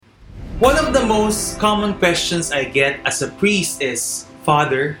One of the most common questions I get as a priest is,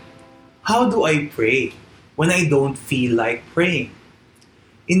 Father, how do I pray when I don't feel like praying?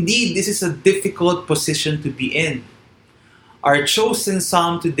 Indeed, this is a difficult position to be in. Our chosen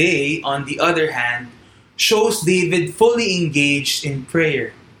psalm today, on the other hand, shows David fully engaged in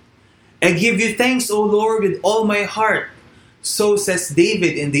prayer. I give you thanks, O Lord, with all my heart. So says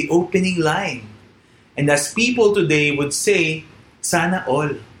David in the opening line. And as people today would say, sana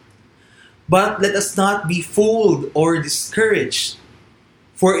all. But let us not be fooled or discouraged.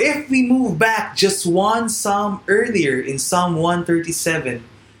 For if we move back just one psalm earlier in Psalm 137,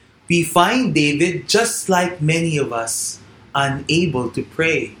 we find David, just like many of us, unable to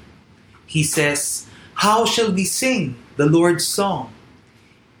pray. He says, how shall we sing the Lord's song?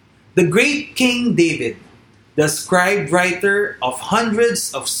 The great King David, the scribe writer of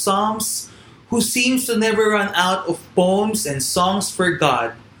hundreds of psalms, who seems to never run out of poems and songs for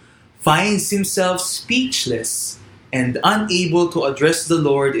God, finds himself speechless and unable to address the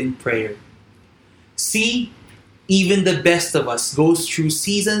Lord in prayer. See, even the best of us goes through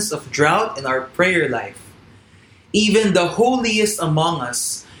seasons of drought in our prayer life. Even the holiest among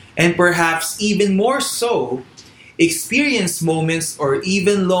us, and perhaps even more so, experience moments or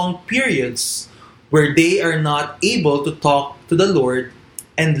even long periods where they are not able to talk to the Lord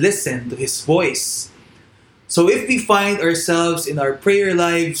and listen to His voice. So if we find ourselves in our prayer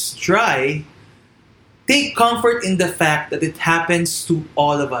lives dry, take comfort in the fact that it happens to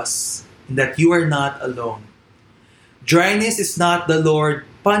all of us and that you are not alone. Dryness is not the Lord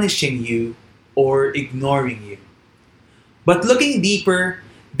punishing you or ignoring you. But looking deeper,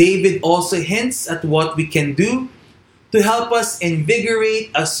 David also hints at what we can do to help us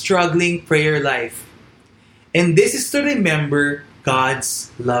invigorate a struggling prayer life. And this is to remember God's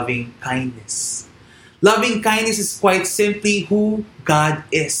loving kindness. Loving kindness is quite simply who God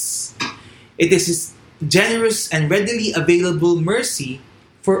is. It is His generous and readily available mercy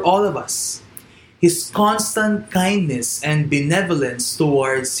for all of us. His constant kindness and benevolence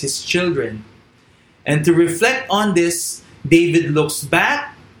towards His children. And to reflect on this, David looks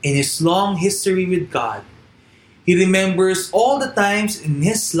back in his long history with God. He remembers all the times in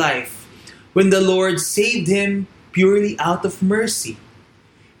his life when the Lord saved him purely out of mercy.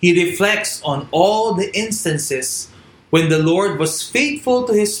 He reflects on all the instances when the Lord was faithful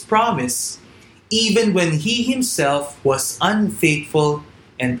to His promise, even when He Himself was unfaithful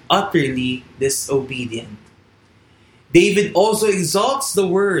and utterly disobedient. David also exalts the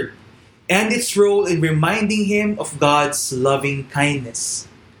Word and its role in reminding him of God's loving kindness.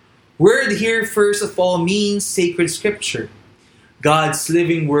 Word here first of all means sacred scripture, God's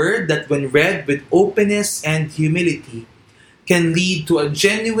living Word that when read with openness and humility can lead to a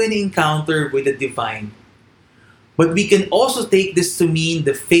genuine encounter with the divine. But we can also take this to mean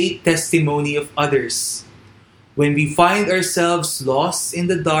the faith testimony of others. When we find ourselves lost in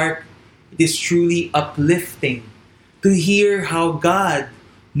the dark, it is truly uplifting to hear how God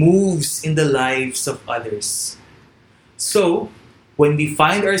moves in the lives of others. So, when we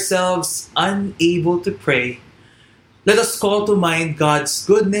find ourselves unable to pray, let us call to mind God's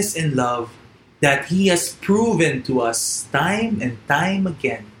goodness and love that He has proven to us time and time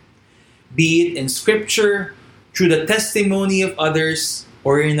again, be it in Scripture, through the testimony of others,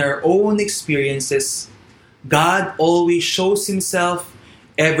 or in our own experiences. God always shows Himself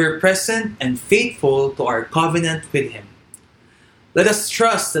ever present and faithful to our covenant with Him. Let us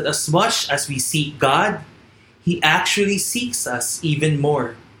trust that as much as we seek God, He actually seeks us even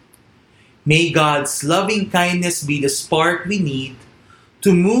more. May God's loving kindness be the spark we need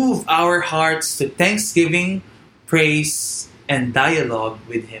to move our hearts to thanksgiving, praise, and dialogue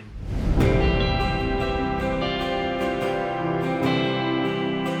with Him.